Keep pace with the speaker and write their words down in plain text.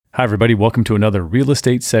Hi, everybody. Welcome to another Real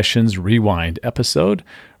Estate Sessions Rewind episode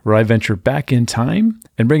where I venture back in time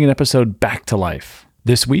and bring an episode back to life.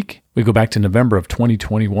 This week, we go back to November of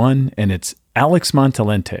 2021, and it's Alex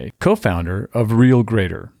Montalenti, co-founder of Real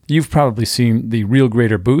Greater. You've probably seen the Real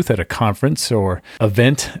Greater booth at a conference or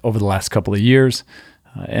event over the last couple of years.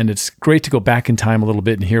 And it's great to go back in time a little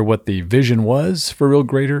bit and hear what the vision was for Real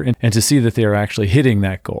Greater and to see that they are actually hitting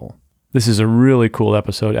that goal. This is a really cool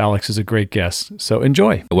episode. Alex is a great guest, so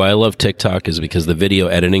enjoy. Why I love TikTok is because the video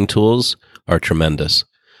editing tools are tremendous.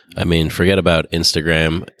 I mean, forget about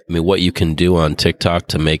Instagram. I mean, what you can do on TikTok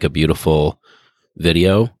to make a beautiful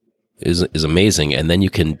video is amazing. And then you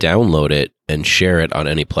can download it and share it on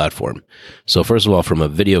any platform. So first of all, from a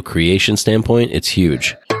video creation standpoint, it's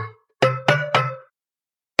huge.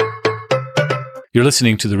 You're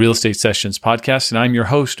listening to the Real Estate Sessions podcast, and I'm your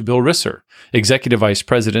host, Bill Risser, Executive Vice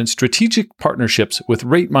President, Strategic Partnerships with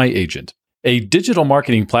Rate My Agent, a digital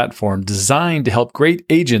marketing platform designed to help great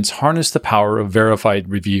agents harness the power of verified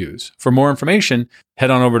reviews. For more information,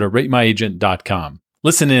 head on over to ratemyagent.com.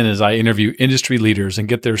 Listen in as I interview industry leaders and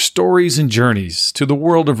get their stories and journeys to the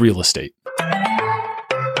world of real estate.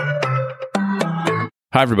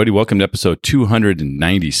 Hi, everybody. Welcome to episode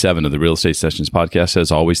 297 of the Real Estate Sessions podcast.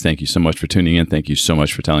 As always, thank you so much for tuning in. Thank you so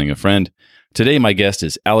much for telling a friend. Today, my guest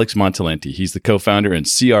is Alex Montalenti. He's the co-founder and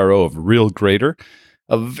CRO of Real Greater,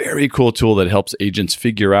 a very cool tool that helps agents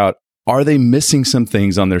figure out, are they missing some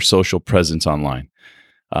things on their social presence online?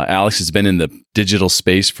 Alex has been in the digital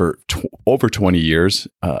space for over 20 years,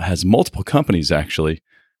 has multiple companies actually.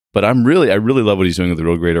 But I really love what he's doing with the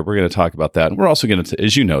Real Greater. We're going to talk about that. And we're also going to,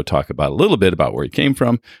 as you know, talk about a little bit about where he came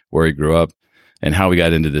from, where he grew up, and how we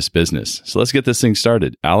got into this business. So let's get this thing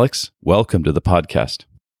started. Alex, welcome to the podcast.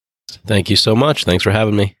 Thank you so much. Thanks for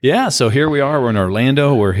having me. Yeah, so here we are. We're in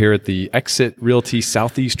Orlando. We're here at the Exit Realty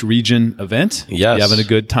Southeast Region event. Yes. You having a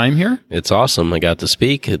good time here? It's awesome. I got to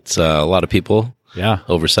speak. It's a lot of people. Yeah.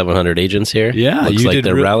 Over 700 agents here. Yeah. Looks like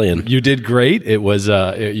they're rallying. You did great. It was,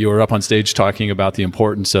 you were up on stage talking about the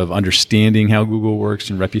importance of understanding how Google works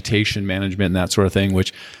and reputation management and that sort of thing,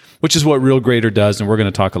 which is what Real Greater does. And we're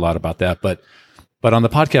going to talk a lot about that. But on the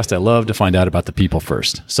podcast, I love to find out about the people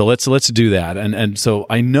first. So let's do that. And so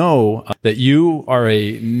I know that you are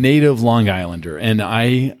a native Long Islander, and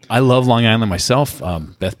I love Long Island myself.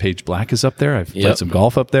 Bethpage Black is up there. I've played some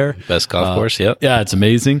golf up there. Best golf course. Yep. Yeah, it's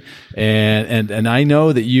amazing. And I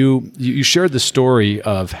know that you shared the story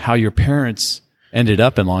of how your parents ended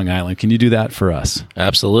up in Long Island. Can you do that for us?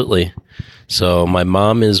 Absolutely. So my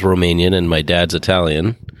mom is Romanian and my dad's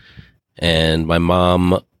Italian, and my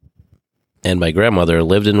mom and my grandmother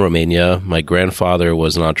lived in Romania. My grandfather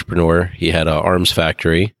was an entrepreneur. He had an arms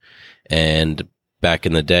factory. And back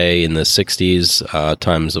in the day, in the 60s,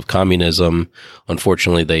 times of communism,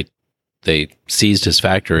 unfortunately, they seized his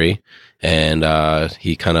factory. And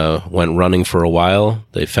he kind of went running for a while.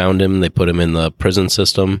 They found him. They put him in the prison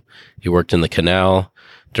system. He worked in the canal.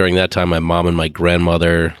 During that time, my mom and my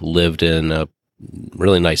grandmother lived in a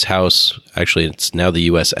really nice house. Actually, it's now the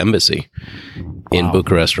U.S. Embassy in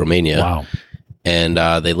Bucharest, Romania. Wow. And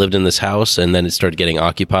they lived in this house, and then it started getting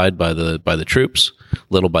occupied by the troops.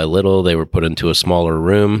 Little by little, they were put into a smaller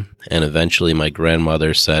room, and eventually my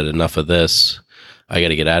grandmother said, enough of this. I got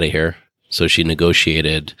to get out of here. So she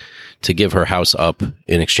negotiated to give her house up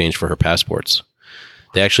in exchange for her passports.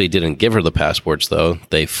 They actually didn't give her the passports, though.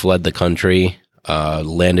 They fled the country,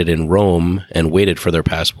 landed in Rome, and waited for their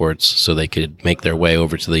passports so they could make their way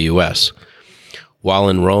over to the U.S. While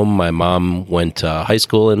in Rome, my mom went to high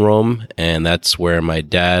school in Rome, and that's where my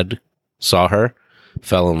dad saw her,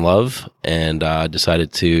 fell in love, and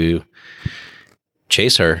decided to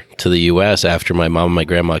chase her to the U.S. after my mom and my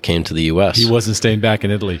grandma came to the U.S. He wasn't staying back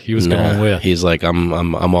in Italy. He was going with. He's like,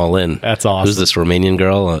 I'm all in. That's awesome. Who's this Romanian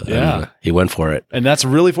girl? Yeah. And he went for it. And that's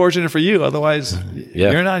really fortunate for you. Otherwise,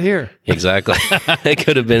 you're not here. Exactly. It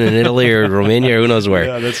could have been in Italy or Romania or who knows where.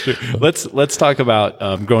 Yeah, that's true. Let's talk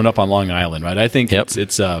about growing up on Long Island, right? I think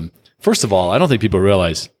it's first of all, I don't think people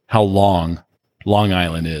realize how long Long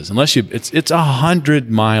Island is. Unless it's 100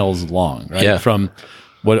 miles long, right? Yeah. From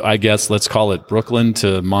what I guess, let's call it Brooklyn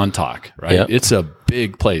to Montauk, right? Yep. It's a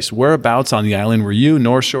big place. Whereabouts on the island were you?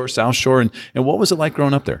 North Shore, South Shore? And what was it like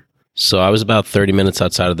growing up there? So I was about 30 minutes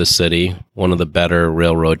outside of the city, one of the better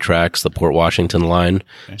railroad tracks, the Port Washington line.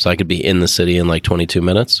 Okay. So I could be in the city in like 22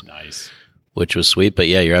 minutes. Nice. Which was sweet. But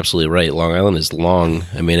yeah, you're absolutely right. Long Island is long.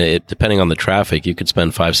 I mean, depending on the traffic, you could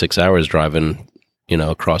spend 5-6 hours driving,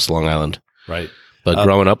 across Long Island. Right. But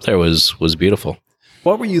growing up there was beautiful.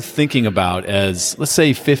 What were you thinking about as, let's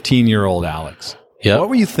say, 15-year-old Alex? Yeah. What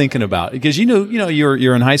were you thinking about? Because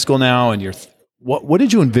you're in high school now, and what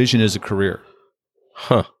did you envision as a career?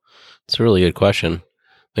 It's a really good question.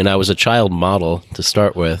 I mean, I was a child model to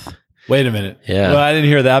start with. Wait a minute. Yeah. Well, I didn't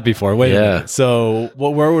hear that before. Wait a minute. So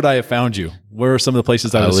where would I have found you? Where are some of the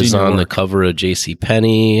places I was on the cover of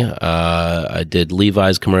JCPenney. I did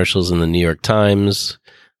Levi's commercials in the New York Times,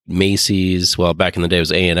 Macy's. Well, back in the day, it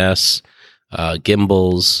was A&S,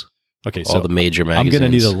 Gimbals. Okay, so all the major magazines. I'm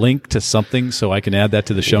going to need a link to something so I can add that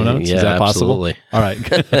to the show notes. Yeah, Is that possible? Absolutely. All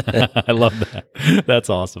right. I love that. That's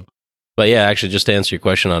awesome. But yeah, actually, just to answer your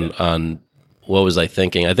question on what was I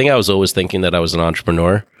thinking, I think I was always thinking that I was an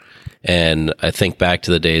entrepreneur. And I think back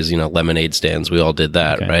to the days, lemonade stands, we all did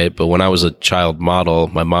that, right? But when I was a child model,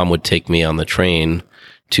 my mom would take me on the train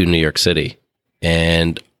to New York City.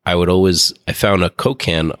 And I found a Coke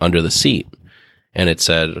can under the seat. And it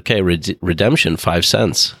said, okay, redemption, 5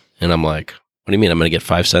 cents. And I'm like, what do you mean I'm going to get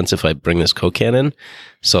 5 cents if I bring this Coke can in?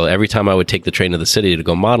 So every time I would take the train to the city to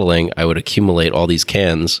go modeling, I would accumulate all these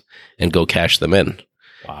cans and go cash them in.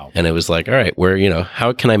 Wow. And it was like, all right,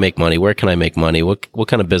 how can I make money? Where can I make money? What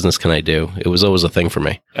kind of business can I do? It was always a thing for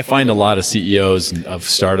me. I find a lot of CEOs of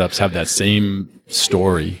startups have that same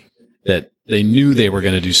story, that they knew they were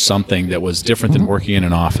going to do something that was different than working in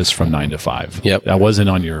an office from 9 to 5. Yep. That wasn't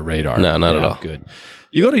on your radar. No, not at all. Good.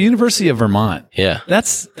 You go to University of Vermont. Yeah.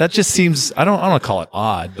 That just seems, I don't want to call it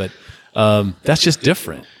odd, but that's just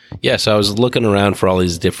different. Yeah, so I was looking around for all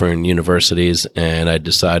these different universities, and I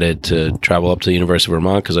decided to travel up to the University of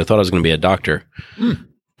Vermont because I thought I was going to be a doctor.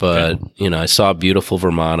 But, I saw beautiful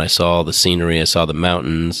Vermont. I saw the scenery. I saw the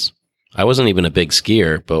mountains. I wasn't even a big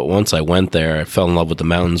skier, but once I went there, I fell in love with the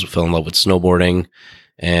mountains, fell in love with snowboarding,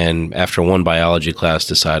 and after one biology class,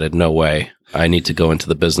 decided, no way, I need to go into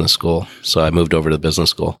the business school. So I moved over to the business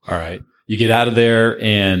school. All right. You get out of there,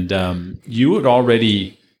 and it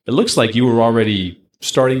looks like you were already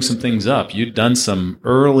starting some things up. You'd done some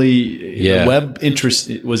early web interest.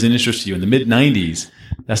 It was an interest to you in the mid 90s.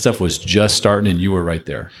 That stuff was just starting and you were right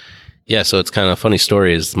there. Yeah. So it's kind of a funny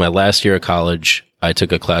story is my last year of college, I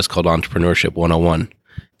took a class called Entrepreneurship 101,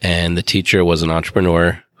 and the teacher was an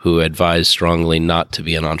entrepreneur who advised strongly not to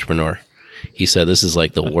be an entrepreneur. He said, this is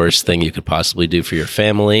like the worst thing you could possibly do for your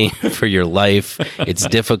family, for your life. It's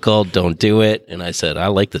difficult. Don't do it. And I said, I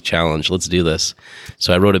like the challenge. Let's do this.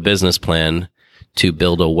 So I wrote a business plan to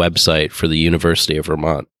build a website for the University of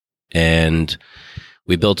Vermont. And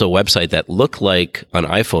we built a website that looked like an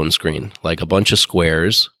iPhone screen, like a bunch of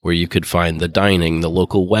squares where you could find the dining, the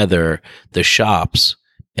local weather, the shops.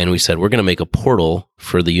 And we said, we're going to make a portal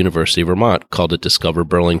for the University of Vermont, called it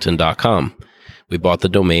discoverburlington.com. We bought the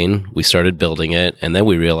domain, we started building it, and then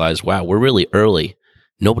we realized, wow, we're really early.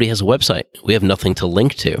 Nobody has a website. We have nothing to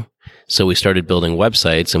link to. So we started building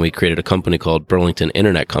websites, and we created a company called Burlington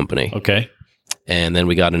Internet Company. Okay. And then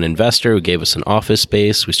we got an investor who gave us an office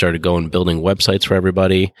space. We started going building websites for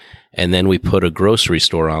everybody. And then we put a grocery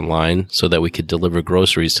store online so that we could deliver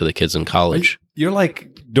groceries to the kids in college. You're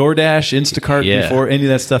like DoorDash, Instacart before any of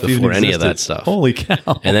that stuff even existed. Before any of that stuff. Holy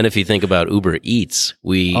cow. And then if you think about Uber Eats,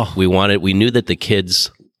 we knew that the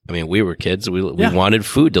kids, we were kids, we wanted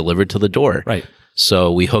food delivered to the door. Right.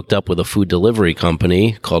 So we hooked up with a food delivery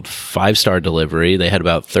company called 5 Star Delivery. They had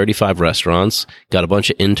about 35 restaurants, got a bunch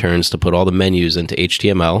of interns to put all the menus into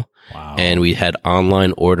HTML. Wow. And we had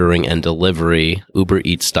online ordering and delivery, Uber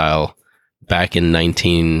Eats style, back in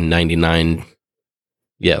 1999.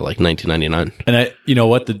 Yeah, like 1999. And you know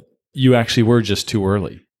what? You actually were just too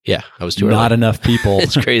early. Yeah, I was too early. Not enough people.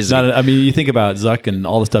 It's crazy. You think about Zuck and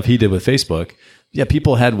all the stuff he did with Facebook. Yeah,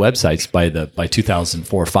 people had websites by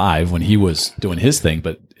 2004 or 5 when he was doing his thing,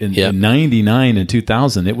 but in 99 and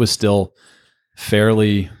 2000, it was still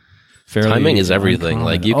fairly. Timing is everything. uncommon.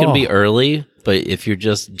 Like you can be early, but if you're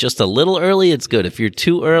just a little early, it's good. If you're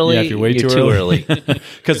too early, if you're way too early,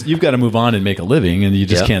 because you've got to move on and make a living, and you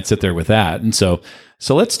just can't sit there with that. And so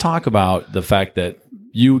let's talk about the fact that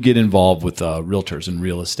you get involved with realtors and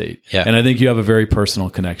real estate. Yeah. And I think you have a very personal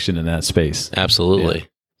connection in that space. Absolutely. Yeah.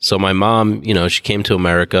 So my mom, she came to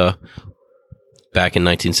America back in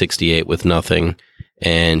 1968 with nothing,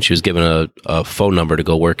 and she was given a phone number to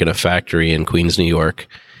go work in a factory in Queens, New York.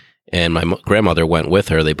 And my grandmother went with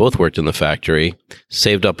her. They both worked in the factory,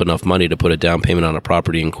 saved up enough money to put a down payment on a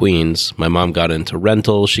property in Queens. My mom got into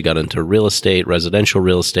rentals. She got into real estate, residential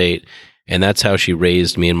real estate. And that's how she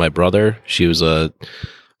raised me and my brother. She was a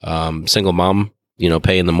single mom,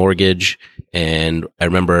 paying the mortgage. And I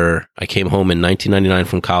remember I came home in 1999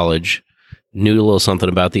 from college, knew a little something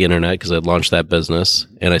about the internet because I'd launched that business.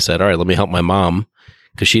 And I said, all right, let me help my mom,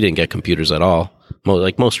 because she didn't get computers at all.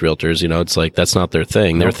 Like most realtors, it's like that's not their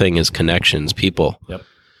thing. Their thing is connections, people. Yep.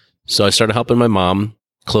 So I started helping my mom,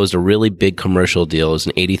 closed a really big commercial deal. It was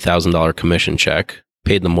an $80,000 commission check,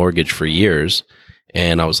 paid the mortgage for years.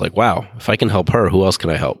 And I was like, wow, if I can help her, who else can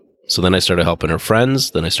I help? So then I started helping her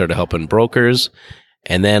friends. Then I started helping brokers.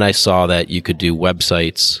 And then I saw that you could do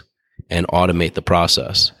websites and automate the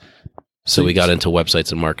process. So we got into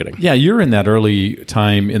websites and marketing. Yeah, you're in that early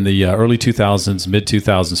time in the early 2000s, mid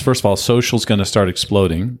 2000s. First of all, social's going to start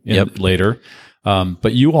exploding later.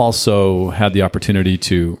 But you also had the opportunity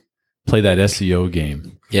to play that SEO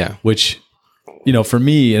game. Yeah. Which, for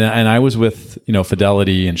me, and I was with,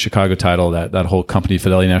 Fidelity and Chicago Title, that whole company,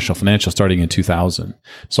 Fidelity National Financial, starting in 2000.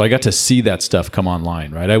 So I got to see that stuff come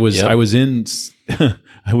online, right? I was in...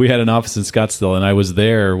 We had an office in Scottsdale, and I was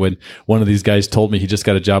there when one of these guys told me he just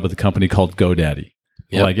got a job with a company called GoDaddy.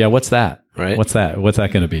 Yep. Like, yeah, what's that? Right. What's that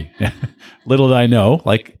going to be? Little did I know,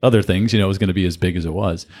 like other things, it was going to be as big as it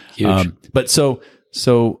was. Huge. But so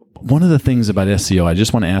one of the things about SEO, I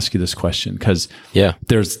just want to ask you this question because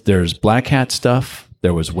there's black hat stuff.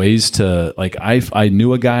 There was ways to, like, I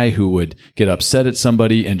knew a guy who would get upset at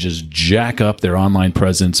somebody and just jack up their online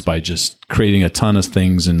presence by just creating a ton of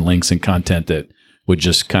things and links and content that would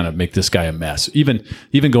just kind of make this guy a mess. Even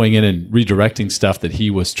going in and redirecting stuff that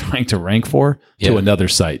he was trying to rank for to another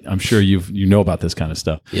site. I'm sure you know about this kind of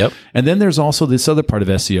stuff. Yep. And then there's also this other part of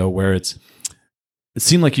SEO where it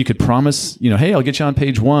seemed like you could promise, hey, I'll get you on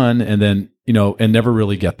page 1, and then, and never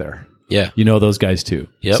really get there. Yeah. Those guys too.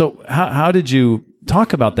 Yep. So how did you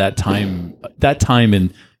talk about that time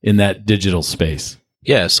in that digital space?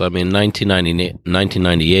 Yeah, so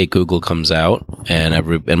 1998, Google comes out,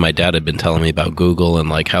 and my dad had been telling me about Google and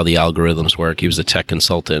like how the algorithms work. He was a tech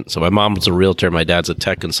consultant. So my mom was a realtor, my dad's a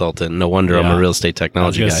tech consultant. No wonder I'm a real estate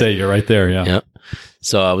technology guy. I was going to say, you're right there, yeah.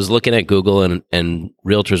 So I was looking at Google, and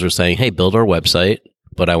realtors were saying, hey, build our website,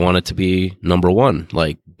 but I want it to be number 1,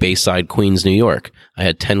 like Bayside, Queens, New York. I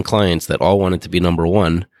had 10 clients that all wanted to be number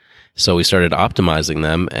 1. So we started optimizing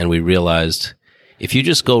them, and we realized if you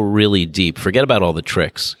just go really deep, forget about all the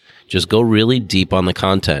tricks. Just go really deep on the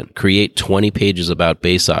content. Create 20 pages about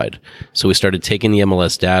Bayside. So we started taking the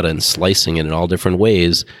MLS data and slicing it in all different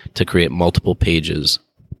ways to create multiple pages.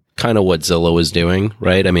 Kind of what Zillow is doing,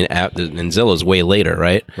 right? And Zillow's way later,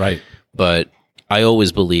 right? Right. But I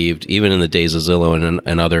always believed, even in the days of Zillow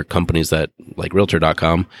and other companies that like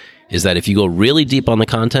Realtor.com, is that if you go really deep on the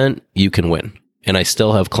content, you can win. And I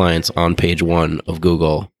still have clients on page 1 of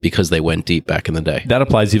Google because they went deep back in the day. That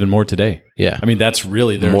applies even more today. Yeah. That's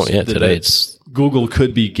really today it's Google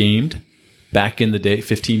could be gamed back in the day,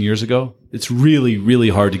 15 years ago. It's really, really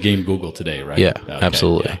hard to game Google today, right? Yeah, okay,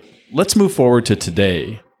 absolutely. Yeah. Let's move forward to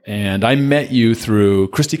today. And I met you through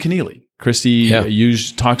Christy Keneally. Christy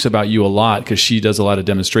talks about you a lot because she does a lot of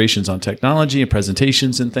demonstrations on technology and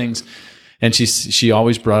presentations and things. And she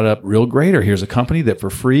always brought up Real Grader. Here's a company that for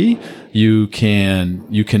free you can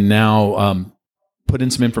now put in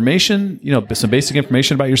some information, some basic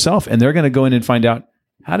information about yourself, and they're going to go in and find out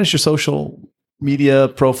how does your social media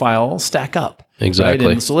profile stack up. Exactly.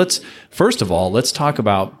 Right? And so let's talk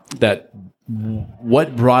about that.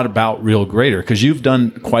 What brought about Real Grader? Because you've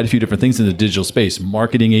done quite a few different things in the digital space,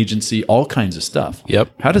 marketing agency, all kinds of stuff. Yep.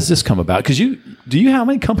 How does this come about? Because how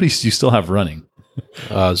many companies do you still have running?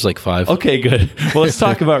 It's like 5. Okay, good. Well, let's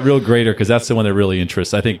talk about Real Grader because that's the one that really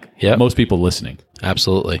interests, I think, most people listening.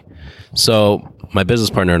 Absolutely. So my business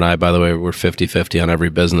partner and I, by the way, we're 50-50 on every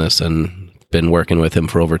business and been working with him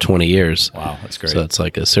for over 20 years. Wow, that's great. So it's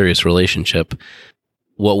like a serious relationship.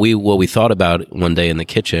 What we thought about one day in the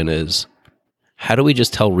kitchen is, how do we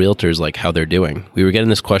just tell realtors like how they're doing? We were getting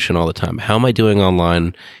this question all the time. How am I doing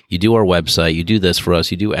online? You do our website, you do this for us,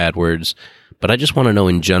 you do AdWords. But I just want to know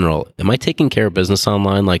in general, am I taking care of business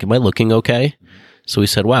online? Like, am I looking okay? So we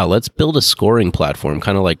said, wow, let's build a scoring platform,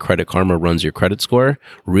 kind of like Credit Karma runs your credit score.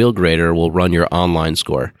 Real Grader will run your online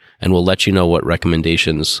score, and we'll let you know what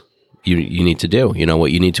recommendations you need to do,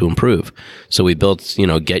 what you need to improve. So we built,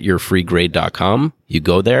 getyourfreegrade.com. You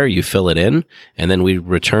go there, you fill it in, and then we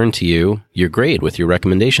return to you your grade with your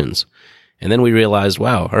recommendations. And then we realized,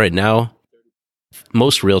 wow, all right, now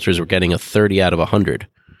most realtors were getting a 30 out of 100.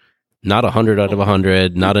 Not 100 out of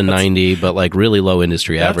 100, not a 90, but like really low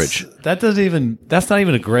industry average. That's not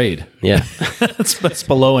even a grade. Yeah. that's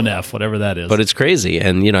below an F, whatever that is. But it's crazy.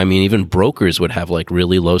 And, even brokers would have like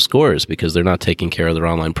really low scores because they're not taking care of their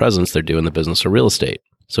online presence. They're doing the business of real estate.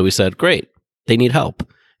 So we said, great, they need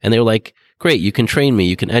help. And they were like, great, you can train me,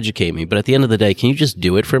 you can educate me, but at the end of the day, can you just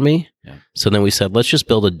do it for me? Yeah. So then we said, let's just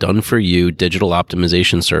build a done-for-you digital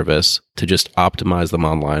optimization service to just optimize them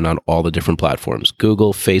online on all the different platforms: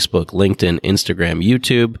 Google, Facebook, LinkedIn, Instagram,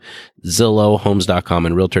 YouTube, Zillow, Homes.com,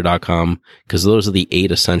 and Realtor.com, because those are the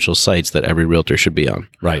 8 essential sites that every realtor should be on.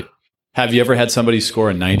 Right. Have you ever had somebody score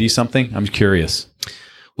a 90-something? I'm curious.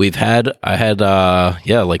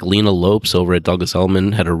 Like Lena Lopes over at Douglas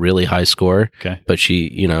Elliman had a really high score. Okay. But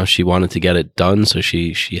she wanted to get it done, so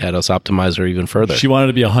she had us optimize her even further. She wanted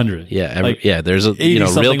to be 100. Yeah. There's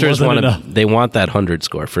realtors they want that 100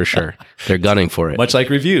 score for sure. They're gunning for it. Much like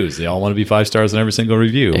reviews, they all want to be 5 stars in every single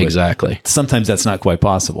review. Exactly. Sometimes that's not quite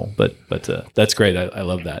possible, but that's great. I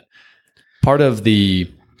love that. Part of the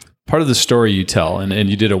story you tell, and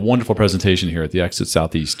you did a wonderful presentation here at the Exit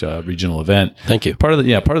Southeast regional event. Thank you. Part of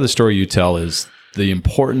the story you tell is the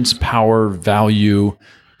importance, power, value,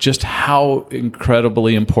 just how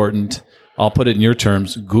incredibly important, I'll put it in your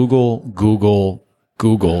terms, Google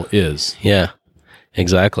is. Yeah,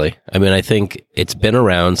 exactly. I mean, I think it's been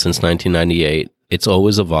around since 1998. It's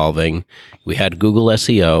always evolving. We had Google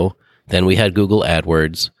SEO, then we had Google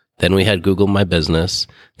AdWords, then we had Google My Business,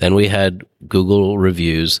 then we had Google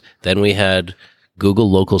Reviews, then we had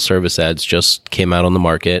Google Local Service Ads just came out on the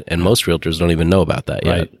market, and most realtors don't even know about that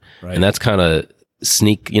yet. Right. And that's kind of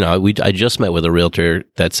sneak, I just met with a realtor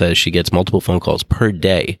that says she gets multiple phone calls per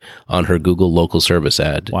day on her Google Local Service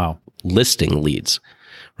Ad. Wow. Listing leads,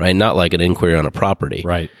 right? Not like an inquiry on a property.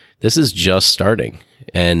 Right. This is just starting,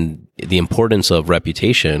 and the importance of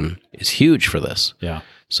reputation is huge for this. Yeah.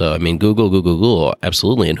 So, I mean, Google,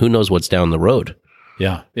 absolutely. And who knows what's down the road?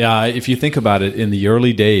 Yeah. Yeah. If you think about it, in the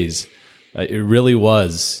early days, it really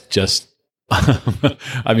was just,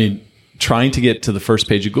 I mean, trying to get to the first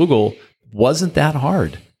page of Google wasn't that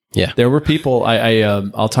hard. Yeah. There were people,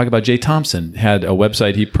 I'll talk about Jay Thompson, had a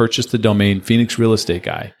website. He purchased the domain Phoenix Real Estate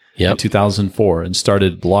Guy in 2004 and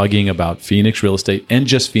started blogging about Phoenix real estate and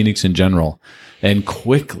just Phoenix in general, and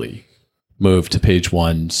quickly moved to page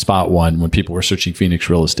 1, spot 1 when people were searching Phoenix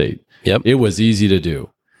real estate. Yep. It was easy to do.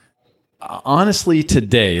 Honestly,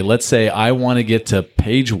 today, let's say I want to get to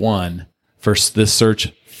page 1 for this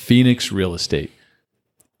search, Phoenix real estate.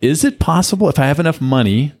 Is it possible if I have enough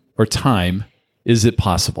money or time? Is it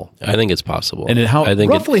possible? I think it's possible. And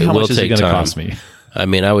roughly how much is it going to cost me? I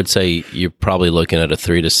mean, I would say you're probably looking at a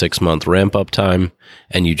 3 to 6 month ramp up time,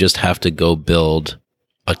 and you just have to go build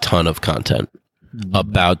a ton of content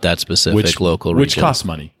about that specific local region. Which costs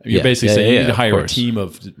money. You're basically saying you need to hire a team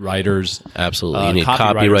of writers. Absolutely. You need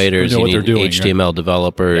copywriters, you need HTML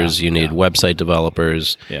developers, you need website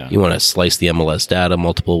developers. Yeah. You want to slice the MLS data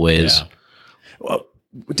multiple ways. Yeah. Well,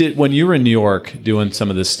 when you were in New York doing some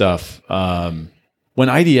of this stuff, when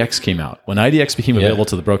IDX came out, when IDX became available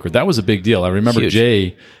to the broker, that was a big deal. I remember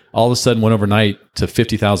Jay all of a sudden went overnight to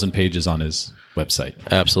 50,000 pages on his website.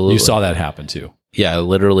 Absolutely. You saw that happen too. Yeah, I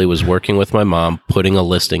literally was working with my mom, putting a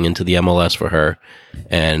listing into the MLS for her,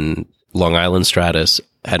 and Long Island Stratus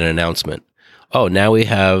had an announcement. Oh, now we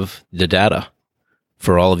have the data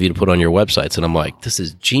for all of you to put on your websites. And I'm like, this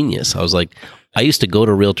is genius. I was like, I used to go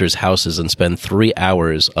to realtors' houses and spend 3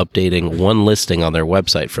 hours updating one listing on their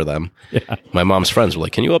website for them. Yeah. My mom's friends were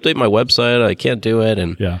like, can you update my website? I can't do it.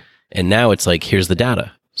 And now it's like, here's the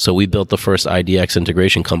data. So we built the first IDX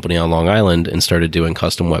integration company on Long Island and started doing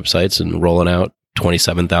custom websites and rolling out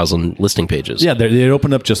 27,000 listing pages. Yeah, they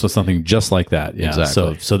opened up just with something just like that. Yeah.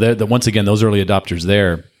 Exactly. So once again, those early adopters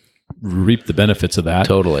there reap the benefits of that.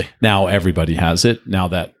 Totally. Now everybody has it. Now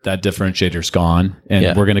that differentiator's gone.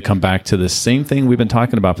 And we're going to come back to the same thing we've been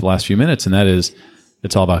talking about for the last few minutes, and that is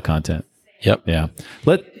it's all about content. Yep. Yeah.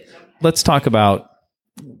 Let's talk about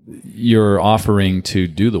your offering to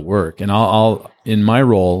do the work. And I'll in my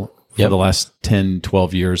role for the last 10,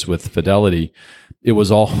 12 years with Fidelity,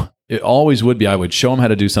 it always would be, I would show them how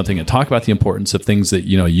to do something and talk about the importance of things that,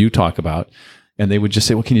 you talk about. And they would just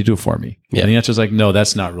say, well, can you do it for me? Yeah. And the answer is like, no,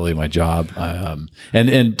 that's not really my job.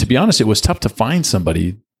 And to be honest, it was tough to find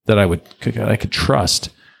somebody that I could trust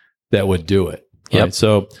that would do it. Right? Yep.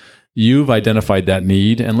 So you've identified that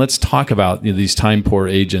need, and let's talk about these time poor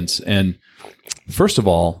agents. And first of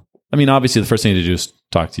all, I mean, obviously the first thing to do is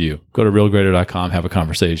talk to you. Go to realgrader.com, have a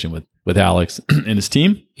conversation with Alex and his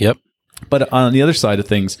team. Yep. But on the other side of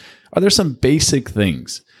things, are there some basic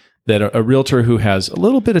things that a realtor who has a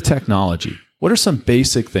little bit of technology, what are some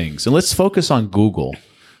basic things? And let's focus on Google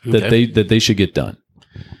that they should get done.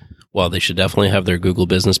 Well, they should definitely have their Google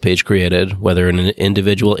business page created, whether an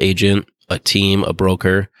individual agent, a team, a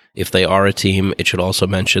broker. If they are a team, it should also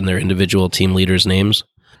mention their individual team leaders' names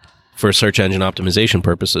for search engine optimization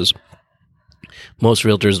purposes. Most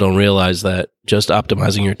realtors don't realize that just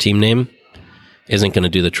optimizing your team name isn't going to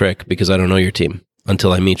do the trick, because I don't know your team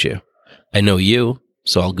until I meet you. I know you,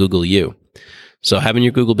 so I'll Google you. So having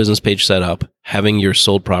your Google business page set up, having your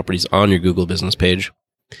sold properties on your Google business page,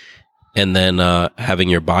 and then having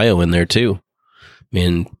your bio in there too. I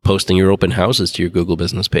mean, posting your open houses to your Google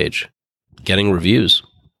business page, getting reviews.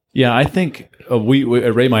 Yeah, I think we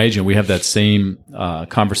at Ray My Agent, we have that same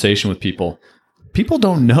conversation with people. People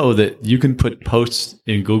don't know that you can put posts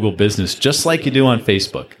in Google Business just like you do on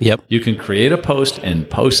Facebook. Yep. You can create a post and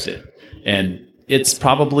post it. And it's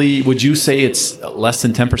probably, would you say it's less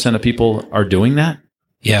than 10% of people are doing that?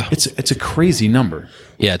 Yeah. It's a crazy number.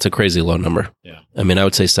 Yeah, it's a crazy low number. Yeah. I mean, I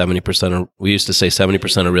would say 70%, we used to say 70%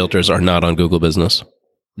 of realtors are not on Google Business.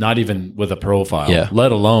 Not even with a profile, Yeah.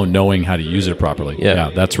 let alone knowing how to use it properly.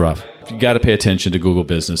 Yeah. That's rough. You got to pay attention to Google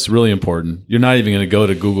Business. Really important. You're not even going to go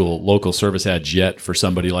to Google local service ads yet for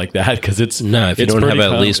somebody like that because it's No, if you it's don't have pretty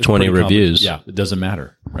at least it's 20 pretty reviews. Yeah, it doesn't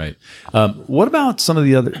matter, right? What about some of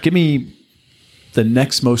the other? Give me the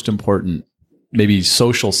next most important, maybe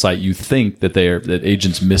social site you think that that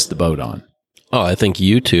agents missed the boat on. Oh, I think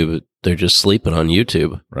YouTube, they're just sleeping on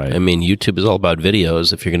YouTube. Right. I mean, YouTube is all about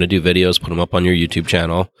videos. If you're going to do videos, put them up on your YouTube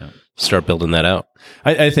channel. Yeah. Start building that out.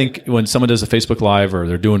 I think when someone does a Facebook Live or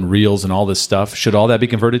they're doing Reels and all this stuff, should all that be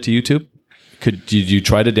converted to YouTube? Did you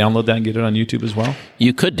try to download that and get it on YouTube as well?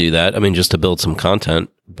 You could do that. I mean, just to build some content.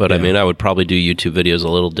 But I mean, I would probably do YouTube videos a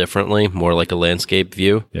little differently, more like a landscape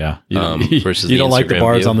view. Yeah. Versus you don't like the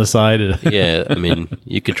bars view. on the side. Yeah. I mean,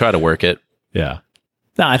 you could try to work it. Yeah.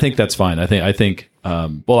 No, I think that's fine. I think.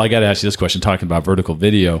 Well, I got to ask you this question. Talking about vertical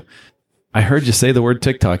video, I heard you say the word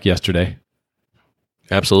TikTok yesterday.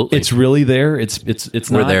 Absolutely, it's really there. It's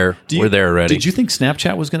we're not there. We're there already. Did you think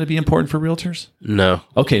Snapchat was going to be important for realtors? No.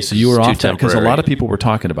 Okay, so you were off that because a temporary. lot of people were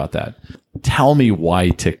talking about that. Tell me why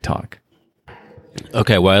TikTok.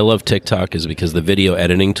 Okay, why I love TikTok is because the video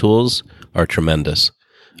editing tools are tremendous.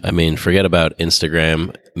 I mean, forget about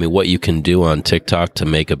Instagram. I mean, what you can do on TikTok to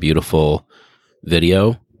make a beautiful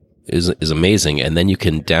video is amazing. And then you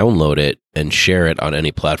can download it and share it on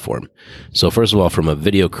any platform. So first of all, from a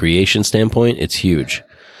video creation standpoint, it's huge.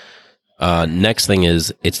 Next thing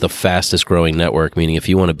is it's the fastest growing network, meaning if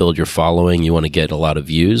you want to build your following, you want to get a lot of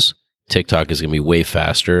views, TikTok is going to be way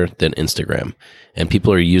faster than Instagram. And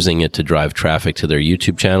people are using it to drive traffic to their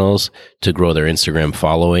YouTube channels, to grow their Instagram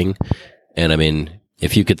following. And I mean,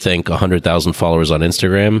 if you could think 100,000 followers on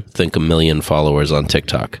Instagram, think 1 million followers on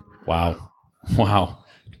TikTok. Wow.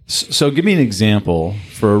 So give me an example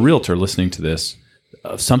for a realtor listening to this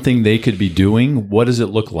of something they could be doing. What does it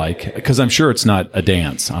look like? Because I'm sure it's not a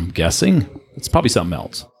dance. I'm guessing it's probably something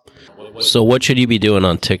else. So what should you be doing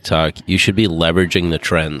on TikTok? You should be leveraging the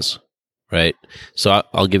trends, right? So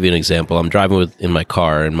I'll give you an example. I'm driving in my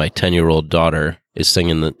car, and my 10-year-old daughter is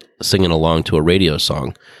singing along to a radio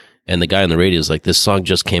song. And the guy on the radio is like, "This song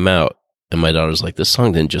just came out." And my daughter's like, "This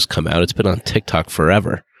song didn't just come out. It's been on TikTok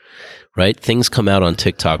forever." Right? Things come out on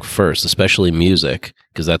TikTok first, especially music,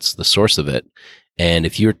 because that's the source of it. And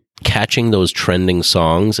if you're catching those trending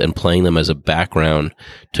songs and playing them as a background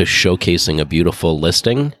to showcasing a beautiful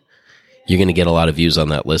listing, you're going to get a lot of views on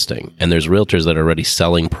that listing. And there's realtors that are already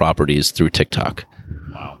selling properties through TikTok.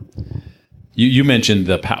 Wow. You mentioned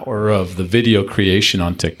the power of the video creation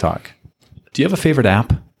on TikTok. Do you have a favorite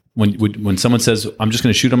app? When someone says, "I'm just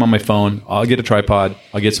going to shoot them on my phone, I'll get a tripod,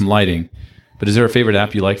 I'll get some lighting." But is there a favorite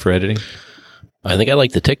app you like for editing? I think I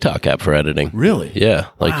like the TikTok app for editing. Really? Yeah.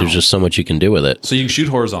 Like there's just so much you can do with it. So you can shoot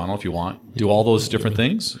horizontal if you want. Do all those different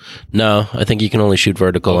things? No, I think you can only shoot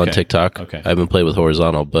vertical on TikTok. Okay. I haven't played with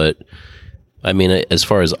horizontal, but I mean, as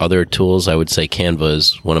far as other tools, I would say Canva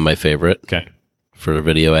is one of my favorite. Okay. For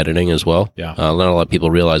video editing as well. Yeah. Not a lot of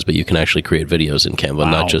people realize, but you can actually create videos in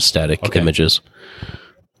Canva, not just static images.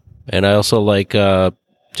 And I also like,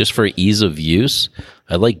 just for ease of use,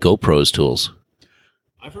 I like GoPro's tools.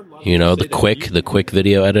 The quick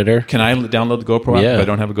video editor. Can I download the GoPro app if I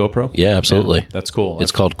don't have a GoPro? Yeah, absolutely. Yeah, that's cool.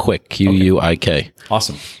 It's called Quick, Q-U-I-K.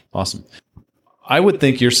 Awesome. I would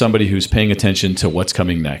think you're somebody who's paying attention to what's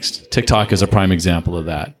coming next. TikTok is a prime example of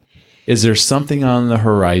that. Is there something on the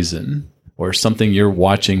horizon or something you're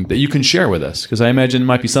watching that you can share with us? Because I imagine it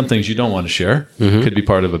might be some things you don't want to share. Mm-hmm. Could be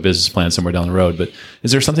part of a business plan somewhere down the road. But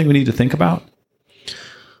is there something we need to think about?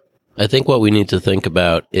 I think what we need to think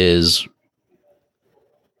about is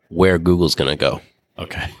where Google's going to go.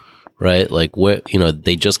 Okay. Right? Like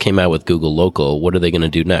they just came out with Google Local. What are they going to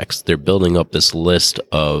do next? They're building up this list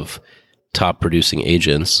of top producing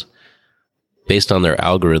agents. Based on their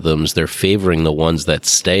algorithms, they're favoring the ones that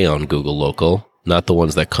stay on Google Local, not the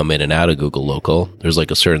ones that come in and out of Google Local. There's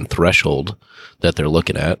like a certain threshold that they're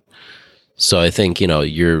looking at. So I think,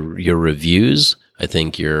 your reviews, I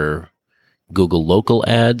think your Google Local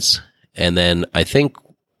ads, and then I think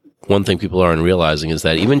one thing people aren't realizing is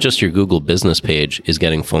that even just your Google business page is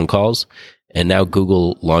getting phone calls. And now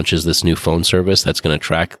Google launches this new phone service that's going to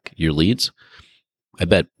track your leads. I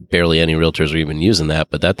bet barely any realtors are even using that,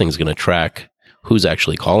 but that thing's going to track who's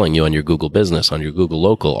actually calling you on your Google Business, on your Google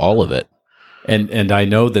Local, all of it. And I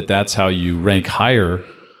know that that's how you rank higher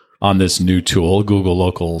on this new tool, Google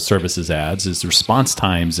Local Services Ads, is response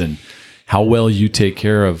times and how well you take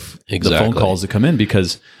care of the phone calls that come in.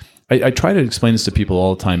 Because I try to explain this to people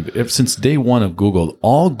all the time. Since day one of Google,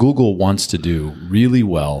 all Google wants to do really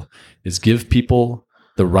well is give people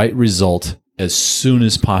the right result as soon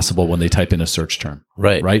as possible when they type in a search term.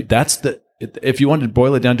 Right? That's if you wanted to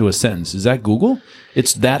boil it down to a sentence, is that Google?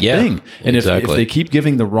 It's that thing. And if they keep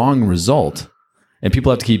giving the wrong result and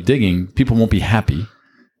people have to keep digging, people won't be happy.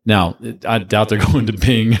 Now, I doubt they're going to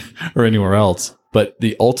Bing or anywhere else, but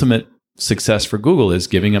the ultimate success for Google is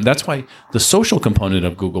giving them. That's why the social component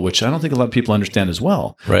of Google, which I don't think a lot of people understand as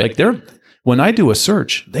well. Right. Like when I do a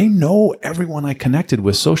search, they know everyone I connected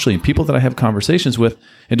with socially and people that I have conversations with.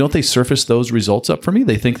 And don't they surface those results up for me?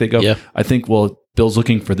 They think they go, I think, well, Bill's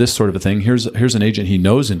looking for this sort of a thing. Here's an agent he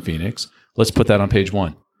knows in Phoenix. Let's put that on page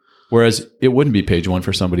one. Whereas it wouldn't be page one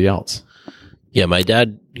for somebody else. Yeah. My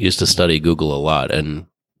dad used to study Google a lot. And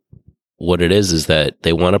what it is that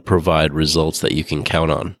they want to provide results that you can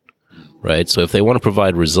count on. Right. So if they want to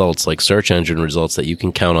provide results like search engine results that you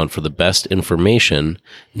can count on for the best information,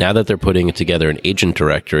 now that they're putting it together an agent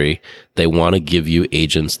directory, they want to give you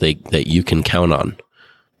agents that you can count on.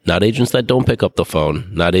 Not agents that don't pick up the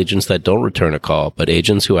phone, not agents that don't return a call, but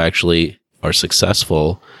agents who actually are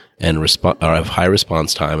successful and have high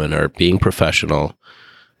response time and are being professional.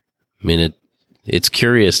 I mean, it's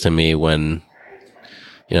curious to me when,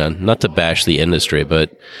 not to bash the industry,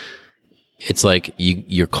 but it's like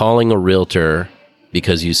you're calling a realtor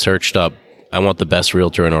because you searched up, I want the best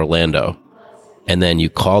realtor in Orlando. And then you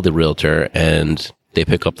call the realtor and they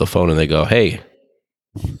pick up the phone and they go, hey,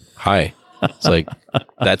 hi. It's like,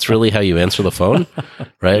 that's really how you answer the phone,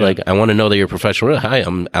 right? Yeah. Like, I want to know that you're a professional. Hi,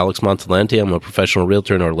 I'm Alex Montalenti. I'm a professional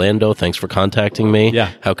realtor in Orlando. Thanks for contacting me.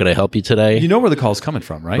 Yeah. How can I help you today? You know where the call's coming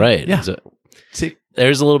from, right? Right. Yeah. See,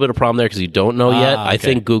 there's a little bit of problem there because you don't know yet. Okay. I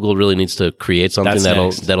think Google really needs to create something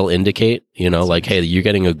that'll indicate, like, hey, you're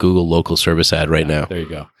getting a Google local service ad right now. There you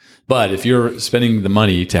go. But if you're spending the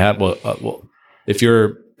money to have, if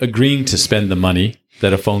you're agreeing to spend the money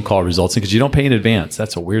that a phone call results in, because you don't pay in advance.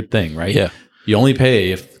 That's a weird thing, right? Yeah. You only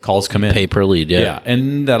pay if calls come in. Pay per lead, yeah. Yeah,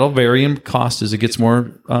 and that'll vary in cost as it gets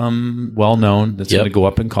more well-known. That's going to go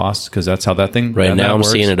up in cost because that's how that thing Right now I'm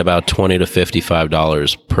works. seeing it about $20 to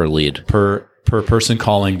 $55 per lead. Per person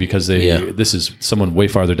calling because this is someone way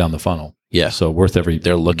farther down the funnel. Yeah. So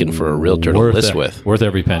they're looking for a realtor to list with. Worth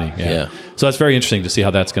every penny. Yeah. So that's very interesting to see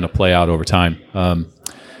how that's going to play out over time.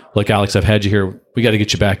 Look, Alex, I've had you here. We got to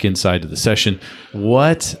get you back inside to the session.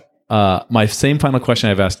 My same final question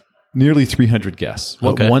I've asked nearly 300 guests.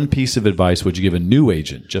 What one piece of advice would you give a new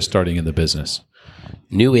agent just starting in the business?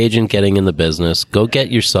 New agent getting in the business, go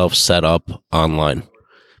get yourself set up online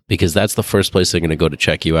because that's the first place they're going to go to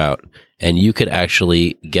check you out. And you could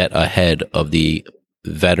actually get ahead of the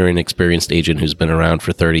veteran experienced agent who's been around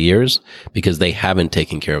for 30 years because they haven't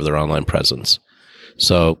taken care of their online presence.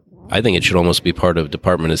 So I think it should almost be part of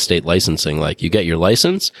Department of State licensing. Like you get your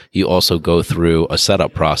license, you also go through a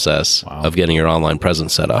setup process of getting your online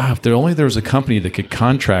presence set up. Wow, if there was a company that could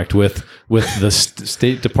contract with the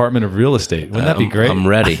State Department of Real Estate, wouldn't that be great? I'm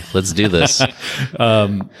ready. Let's do this.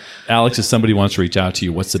 Alex, if somebody wants to reach out to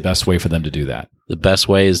you, what's the best way for them to do that? The best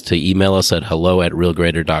way is to email us at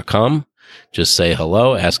hello@realgrader.com. Just say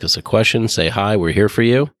hello, ask us a question, say hi, we're here for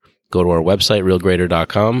you. Go to our website,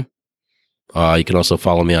 realgrader.com. You can also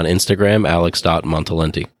follow me on Instagram,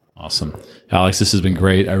 alex.montalenti. Awesome. Alex, this has been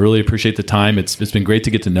great. I really appreciate the time. It's been great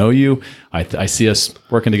to get to know you. I see us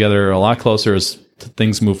working together a lot closer as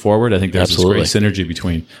things move forward. I think there's this great synergy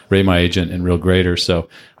between Ray My Agent and Real Grader. So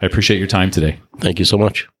I appreciate your time today. Thank you so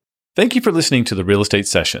much. Thank you for listening to the Real Estate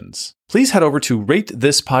Sessions. Please head over to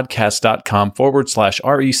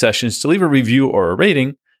ratethispodcast.com/RE sessions to leave a review or a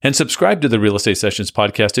rating and subscribe to the Real Estate Sessions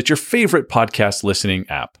podcast at your favorite podcast listening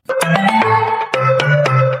app.